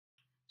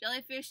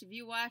Jellyfish, if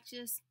you watch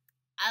this,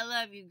 I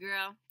love you,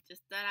 girl.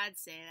 Just thought I'd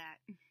say that.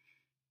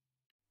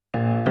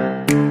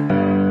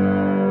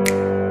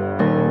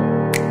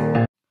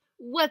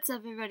 What's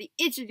up, everybody?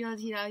 It's your girl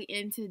T-Dog,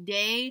 and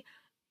today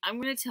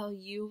I'm going to tell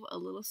you a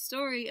little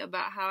story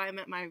about how I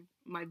met my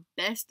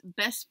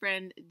best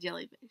friend,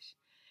 Jellyfish.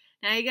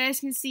 Now, you guys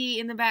can see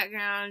in the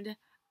background,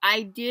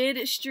 I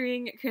did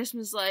string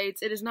Christmas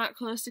lights. It is not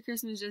close to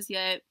Christmas just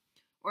yet,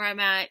 where I'm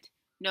at.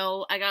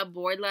 No, I got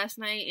bored last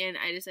night, and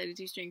I decided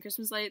to string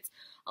Christmas lights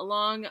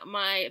along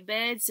my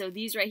bed, so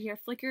these right here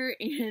flicker,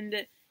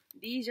 and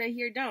these right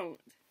here don't.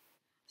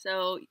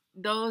 So,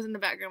 those in the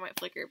background might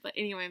flicker, but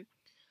anyway.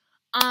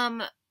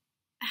 How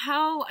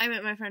I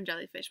met my friend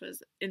Jellyfish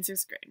was in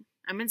 6th grade.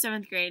 I'm in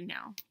 7th grade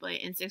now, but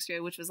in 6th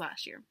grade, which was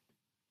last year.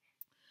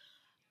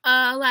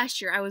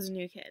 Last year, I was a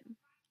new kid,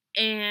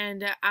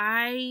 and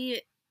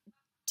I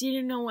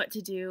didn't know what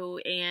to do,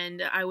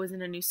 and I was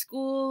in a new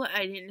school.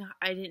 I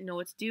didn't know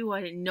what to do.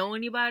 I didn't know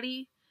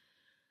anybody.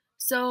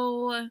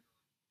 So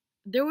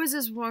there was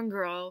this one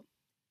girl,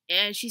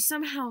 and she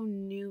somehow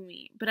knew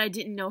me, but I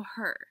didn't know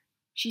her.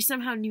 She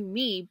somehow knew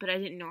me, but I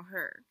didn't know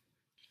her.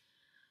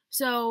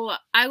 So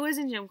I was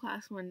in gym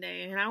class one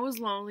day, and I was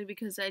lonely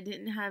because I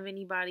didn't have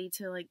anybody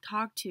to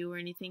talk to or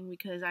anything,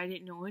 because I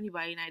didn't know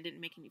anybody and I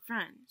didn't make any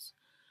friends.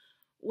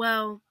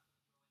 Well,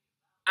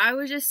 I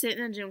was just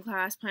sitting in gym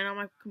class playing on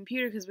my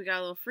computer because we got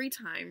a little free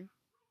time.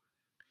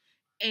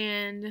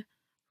 And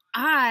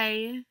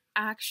I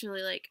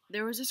actually,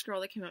 there was this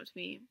girl that came up to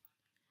me.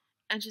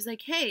 And she's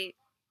like, "Hey,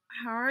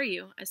 how are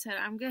you?" I said,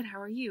 "I'm good. How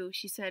are you?"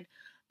 She said,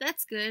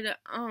 "That's good.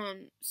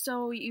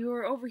 So you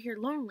were over here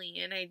lonely,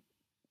 and I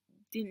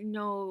didn't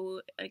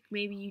know,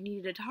 maybe you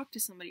needed to talk to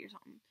somebody or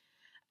something."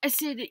 I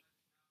said,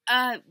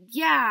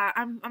 yeah,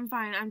 I'm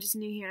fine. I'm just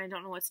new here and I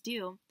don't know what to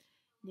do."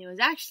 And it was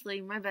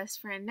actually my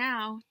best friend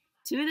now.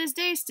 To this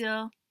day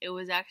still, it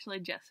was actually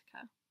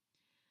Jessica.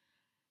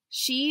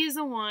 She is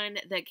the one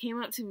that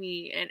came up to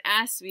me and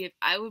asked me if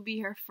I would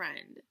be her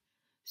friend.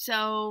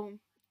 So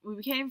we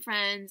became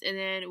friends, and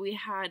then we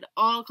had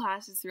all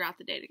classes throughout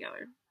the day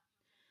together.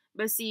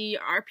 But see,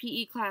 our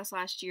PE class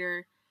last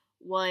year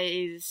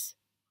was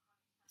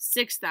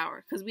 6th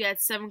hour, because we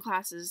had 7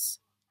 classes,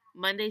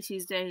 Monday,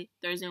 Tuesday,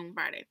 Thursday, and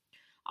Friday.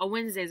 On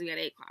Wednesdays, we had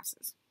 8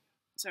 classes.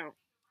 So,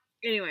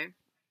 anyway,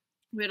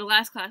 we had a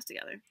last class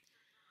together.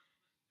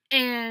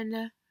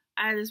 And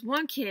I had this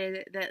one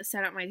kid that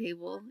sat at my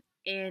table,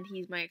 and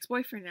he's my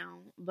ex-boyfriend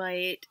now,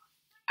 but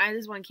I had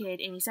this one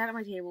kid, and he sat at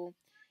my table,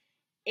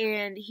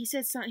 and he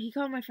said something. He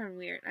called my friend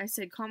weird. I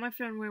said, "Call my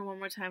friend weird one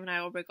more time, and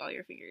I will break all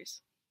your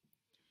fingers."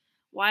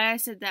 Why I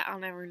said that, I'll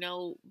never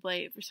know,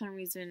 but for some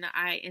reason,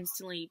 I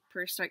instantly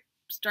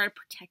started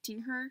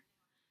protecting her.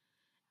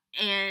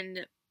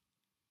 And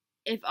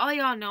if all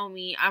y'all know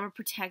me, I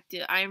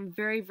am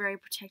very, very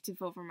protective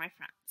over my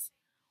friends.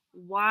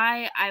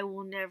 Why, I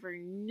will never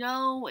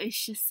know.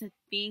 It's just a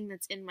thing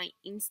that's in my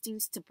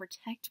instincts to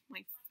protect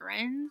my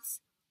friends.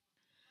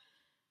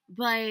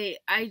 But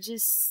I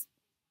just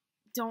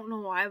don't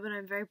know why, but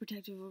I'm very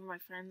protective over my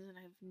friends, and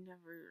I've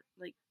never,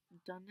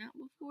 done that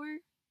before.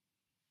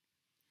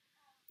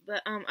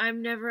 But, I've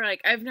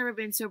never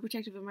been so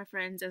protective of my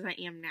friends as I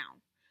am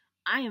now.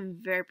 I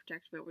am very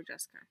protective over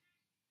Jessica.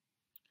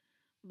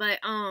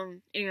 But,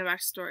 anyway, back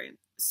to the story.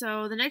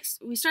 So,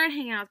 we started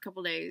hanging out a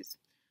couple days.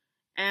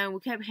 And we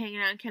kept hanging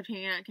out and kept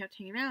hanging out and kept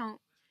hanging out.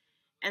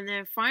 And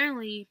then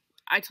finally,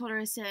 I told her,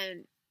 I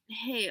said,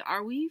 "Hey,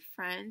 are we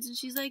friends?" And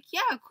she's like,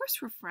 "Yeah, of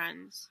course we're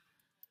friends."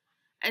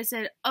 I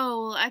said,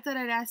 "Oh, well, I thought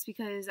I'd ask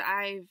because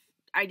I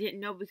didn't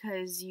know,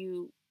 because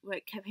you,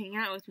 kept hanging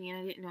out with me,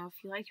 and I didn't know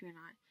if you liked me or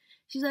not."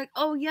 She's like,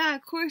 "Oh, yeah,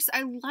 of course,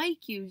 I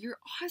like you. You're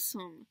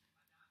awesome."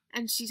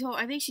 And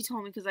I think she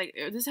told me, because,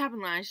 this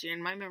happened last year,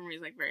 and my memory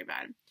is, very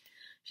bad.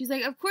 She's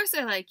like, "Of course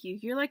I like you.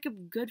 You're, a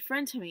good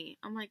friend to me."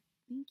 I'm like,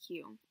 "Thank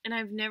you." And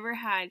I've never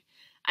had,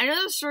 I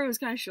know the story was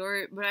kind of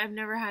short, but I've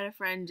never had a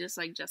friend just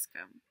like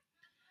Jessica.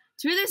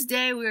 To this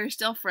day, we are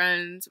still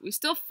friends. We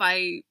still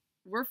fight.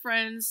 We're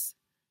friends.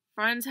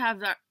 Friends have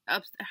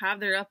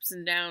their ups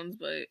and downs,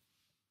 but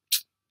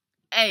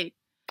hey,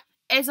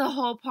 it's a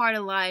whole part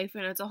of life,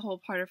 and it's a whole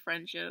part of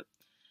friendship.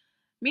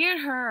 Me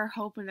and her are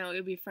hoping that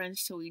we'll be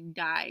friends till we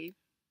die.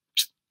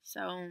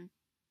 So,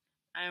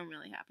 I'm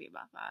really happy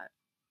about that.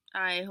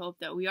 I hope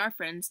that we are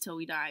friends till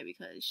we die,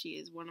 because she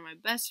is one of my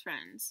best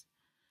friends.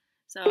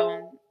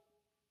 So,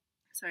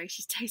 sorry,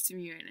 she's texting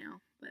me right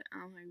now. But,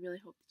 I really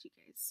hope that you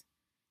guys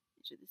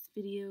enjoyed this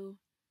video.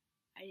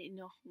 I didn't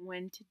know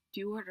when to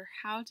do it or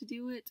how to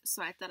do it,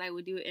 so I thought I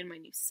would do it in my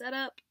new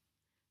setup.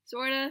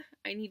 Sorta.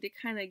 I need to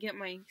kind of get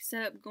my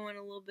setup going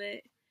a little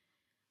bit.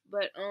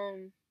 But,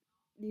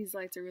 these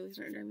lights are really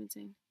starting to drive me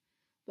insane.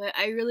 But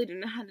I really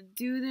don't know how to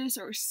do this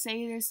or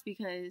say this,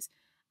 because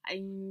I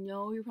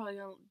know you're probably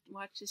going to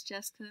watch this,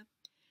 Jessica.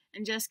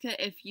 And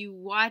Jessica, if you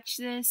watch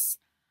this,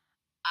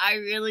 I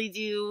really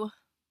do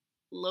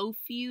loaf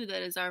you.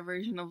 That is our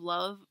version of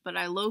love. But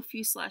I loaf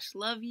you /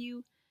 love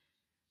you.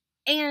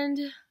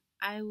 And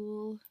I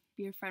will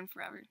be your friend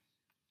forever.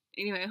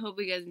 Anyway, I hope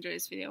you guys enjoyed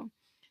this video.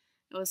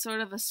 It was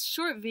sort of a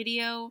short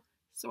video,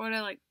 sort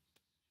of, like,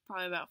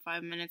 probably about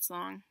 5 minutes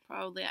long.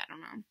 Probably, I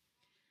don't know.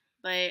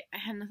 But I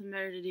had nothing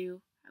better to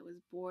do. I was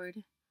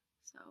bored.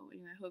 So,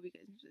 anyway, I hope you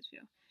guys enjoyed this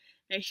video.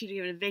 Make sure to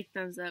give it a big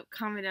thumbs up.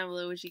 Comment down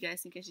below what you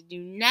guys think I should do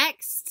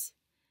next.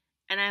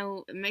 And I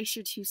will make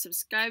sure to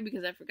subscribe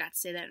because I forgot to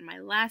say that in my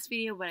last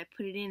video, but I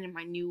put it in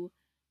my new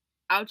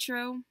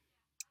outro.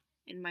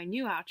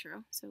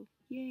 So,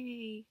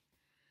 yay.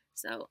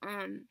 So,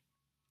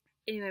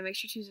 anyway, make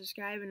sure to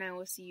subscribe and I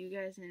will see you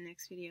guys in the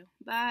next video.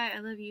 Bye. I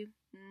love you.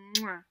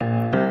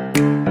 Mwah.